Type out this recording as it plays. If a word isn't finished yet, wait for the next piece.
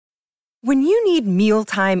When you need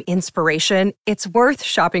mealtime inspiration, it's worth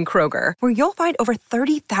shopping Kroger, where you'll find over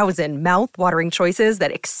 30,000 mouth-watering choices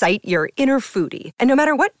that excite your inner foodie. And no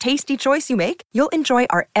matter what tasty choice you make, you'll enjoy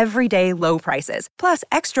our everyday low prices, plus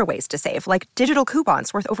extra ways to save, like digital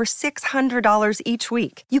coupons worth over $600 each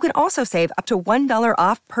week. You can also save up to $1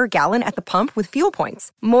 off per gallon at the pump with fuel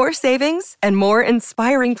points. More savings and more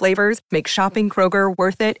inspiring flavors make shopping Kroger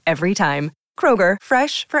worth it every time. Kroger,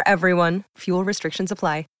 fresh for everyone. Fuel restrictions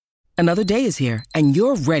apply. Another day is here, and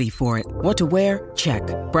you're ready for it. What to wear? Check.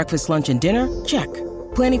 Breakfast, lunch, and dinner? Check.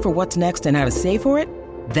 Planning for what's next and how to save for it?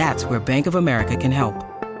 That's where Bank of America can help.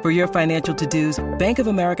 For your financial to-dos, Bank of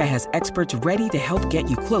America has experts ready to help get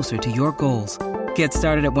you closer to your goals. Get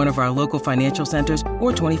started at one of our local financial centers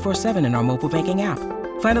or 24/7 in our mobile banking app.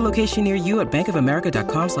 Find a location near you at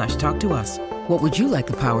bankofamerica.com/talktous. What would you like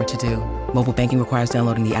the power to do? Mobile banking requires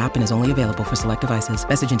downloading the app and is only available for select devices.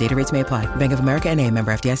 Message and data rates may apply. Bank of America N.A.,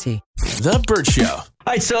 member FDIC. The Bert Show. All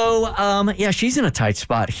right, so, she's in a tight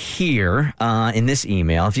spot here in this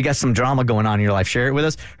email. If you got some drama going on in your life, share it with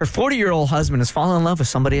us. Her 40-year-old husband has fallen in love with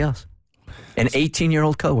somebody else, an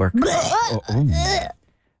 18-year-old coworker.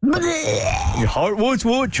 Your heart wants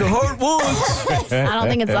what your heart wants. I don't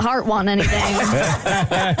think it's the heart want anything.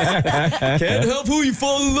 Can't help who you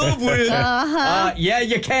fall in love with. Yeah,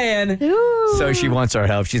 you can. Ooh. So she wants our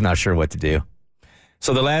help. She's not sure what to do.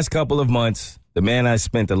 So the last couple of months, the man I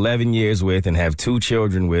spent 11 years with and have 2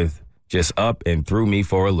 children with just up and threw me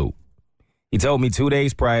for a loop. He told me 2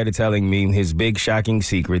 days prior to telling me his big shocking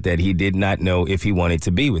secret that he did not know if he wanted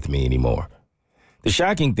to be with me anymore. The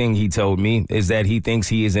shocking thing he told me is that he thinks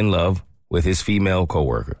he is in love with his female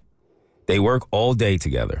coworker. They work all day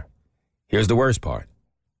together. Here's the worst part.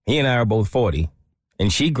 He and I are both 40,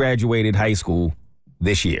 and she graduated high school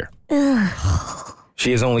this year.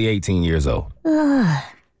 She is only 18 years old.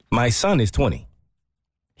 My son is 20.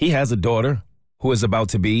 He has a daughter who is about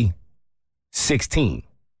to be 16.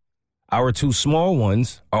 Our 2 small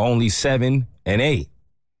ones are only 7 and 8.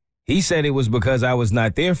 He said it was because I was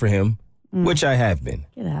not there for him, which I have been.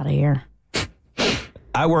 Get out of here.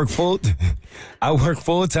 I work full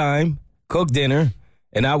time, cook dinner,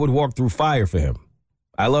 and I would walk through fire for him.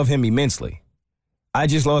 I love him immensely. I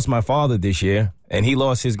just lost my father this year, and he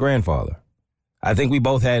lost his grandfather. I think we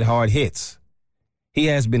both had hard hits. He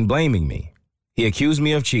has been blaming me. He accused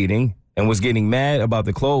me of cheating and was getting mad about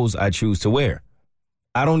the clothes I choose to wear.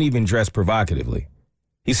 I don't even dress provocatively.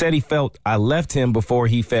 He said he felt I left him before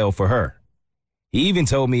he fell for her. He even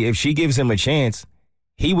told me if she gives him a chance,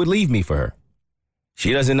 he would leave me for her.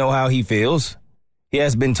 She doesn't know how he feels. He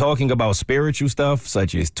has been talking about spiritual stuff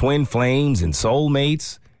such as twin flames and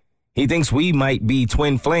soulmates. He thinks we might be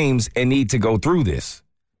twin flames and need to go through this.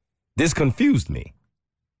 This confused me.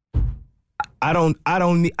 I don't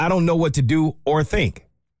know what to do or think.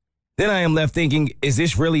 Then I am left thinking, is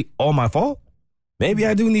this really all my fault? Maybe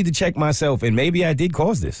I do need to check myself, and maybe I did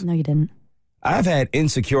cause this. No, you didn't. I've had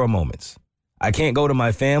insecure moments. I can't go to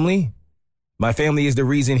my family. My family is the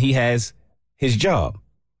reason he has his job.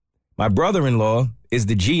 My brother-in-law is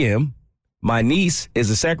the GM. My niece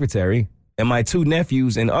is a secretary. And my 2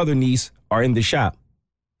 nephews and other niece are in the shop.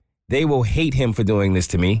 They will hate him for doing this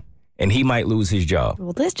to me, and he might lose his job.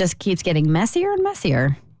 Well, this just keeps getting messier and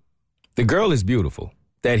messier. The girl is beautiful,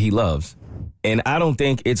 that he loves, and I don't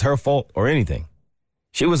think it's her fault or anything.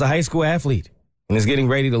 She was a high school athlete and is getting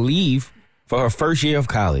ready to leave for her first year of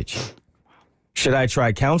college. Should I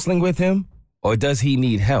try counseling with him, or does he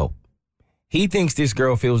need help? He thinks this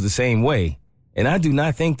girl feels the same way, and I do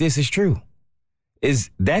not think this is true.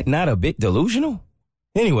 Is that not a bit delusional?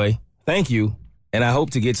 Anyway, thank you, and I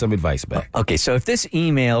hope to get some advice back. Okay, so if this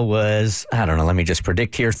email was, I don't know, let me just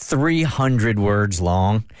predict here, 300 words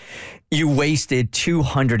long, you wasted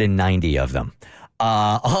 290 of them.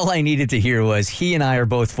 All I needed to hear was he and I are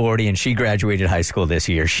both 40 and she graduated high school this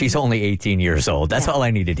year. She's only 18 years old. That's all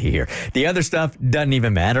I needed to hear. The other stuff doesn't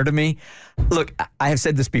even matter to me. Look, I have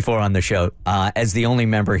said this before on the show, as the only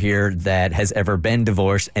member here that has ever been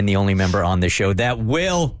divorced and the only member on the show that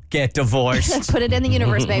will get divorced. Put it in the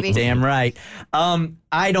universe, baby. Damn right.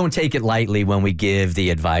 I don't take it lightly when we give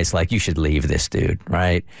the advice like you should leave this dude,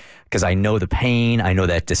 right? Because I know the pain, I know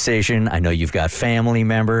that decision, I know you've got family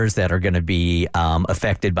members that are going to be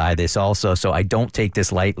affected by this also, so I don't take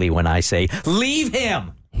this lightly when I say, leave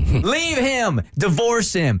him! Leave him!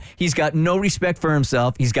 Divorce him! He's got no respect for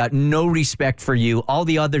himself, he's got no respect for you. All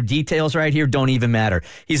the other details right here don't even matter.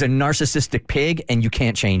 He's a narcissistic pig, and you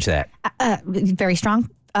can't change that. Very strong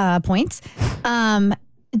points.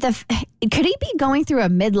 Could he be going through a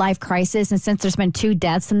midlife crisis? And since there's been 2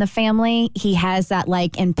 deaths in the family, he has that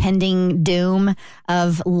like impending doom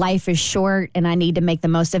of life is short and I need to make the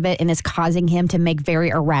most of it, and it's causing him to make very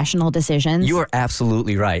irrational decisions. You are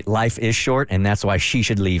absolutely right. Life is short, and that's why she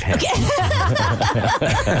should leave him. Who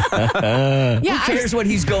cares what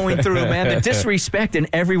he's going through, man? The disrespect in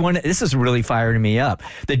every one. This is really firing me up.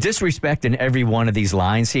 The disrespect in every one of these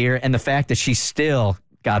lines here, and the fact that she's still,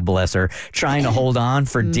 God bless her, trying to hold on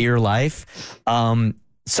for dear life.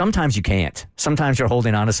 Sometimes you can't. Sometimes you're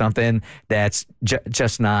holding on to something that's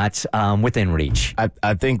just not within reach.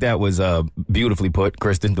 I think that was beautifully put,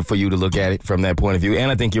 Kristen, for you to look at it from that point of view.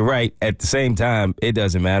 And I think you're right. At the same time, it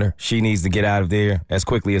doesn't matter. She needs to get out of there as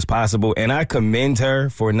quickly as possible. And I commend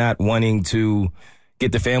her for not wanting to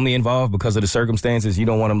get the family involved because of the circumstances. You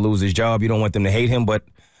don't want him to lose his job. You don't want them to hate him. But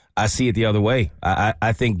I see it the other way.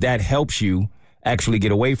 I think that helps you actually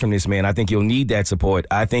get away from this man. I think you'll need that support.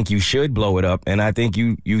 I think you should blow it up, and I think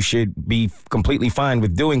you should be completely fine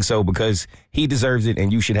with doing so because he deserves it,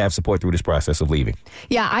 and you should have support through this process of leaving.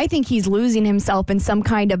 Yeah, I think he's losing himself in some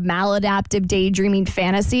kind of maladaptive daydreaming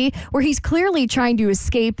fantasy where he's clearly trying to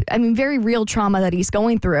escape, very real trauma that he's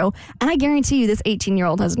going through. And I guarantee you this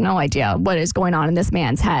 18-year-old has no idea what is going on in this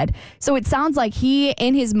man's head. So it sounds like he,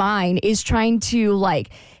 in his mind, is trying to,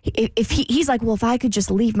 if he's like, well, if I could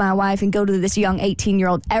just leave my wife and go to this young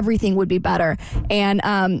 18-year-old, everything would be better. And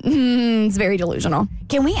it's very delusional.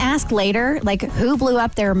 Can we ask later, who blew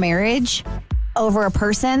up their marriage over a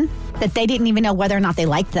person that they didn't even know whether or not they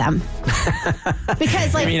liked them?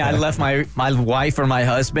 Because, I left my wife or my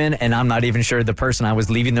husband, and I'm not even sure the person I was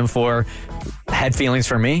leaving them for had feelings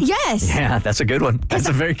for me? Yes. Yeah, that's a good one. That's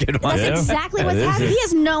a very good one. That's exactly what's happening. He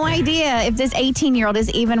has no idea if this 18-year-old is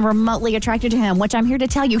even remotely attracted to him, which I'm here to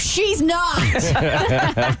tell you, she's not.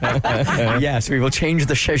 Yes, we will change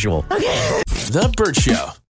the schedule. The Bert Show.